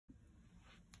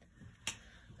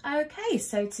Okay,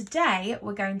 so today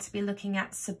we're going to be looking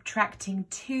at subtracting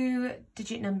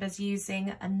two-digit numbers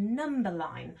using a number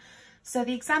line. So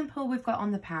the example we've got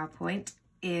on the PowerPoint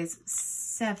is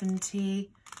 70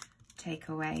 take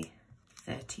away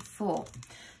 34.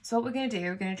 So what we're going to do,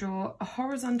 we're going to draw a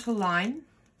horizontal line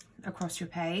across your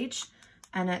page,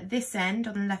 and at this end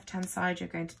on the left hand side you're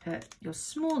going to put your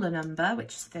smaller number,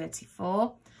 which is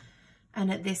 34,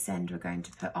 and at this end we're going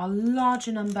to put our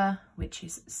larger number, which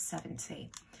is 70.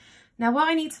 Now what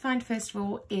I need to find first of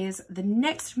all is the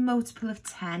next multiple of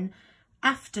 10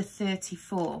 after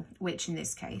 34, which in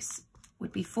this case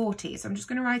would be 40. So I'm just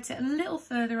going to write it a little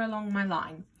further along my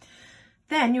line.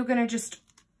 Then you're going to just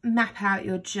map out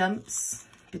your jumps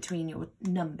between your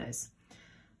numbers.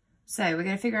 So we're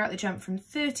going to figure out the jump from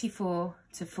 34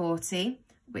 to 40,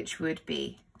 which would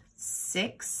be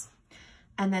 6.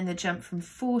 And then the jump from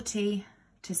 40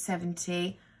 to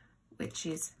 70, which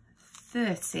is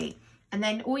 30. And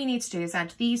then all you need to do is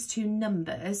add these two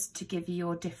numbers to give you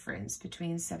your difference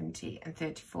between 70 and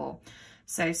 34.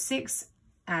 So 6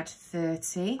 add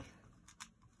 30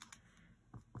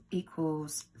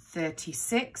 equals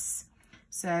 36.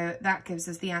 So that gives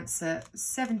us the answer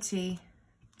 70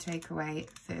 take away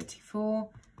 34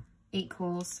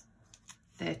 equals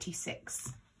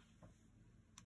 36.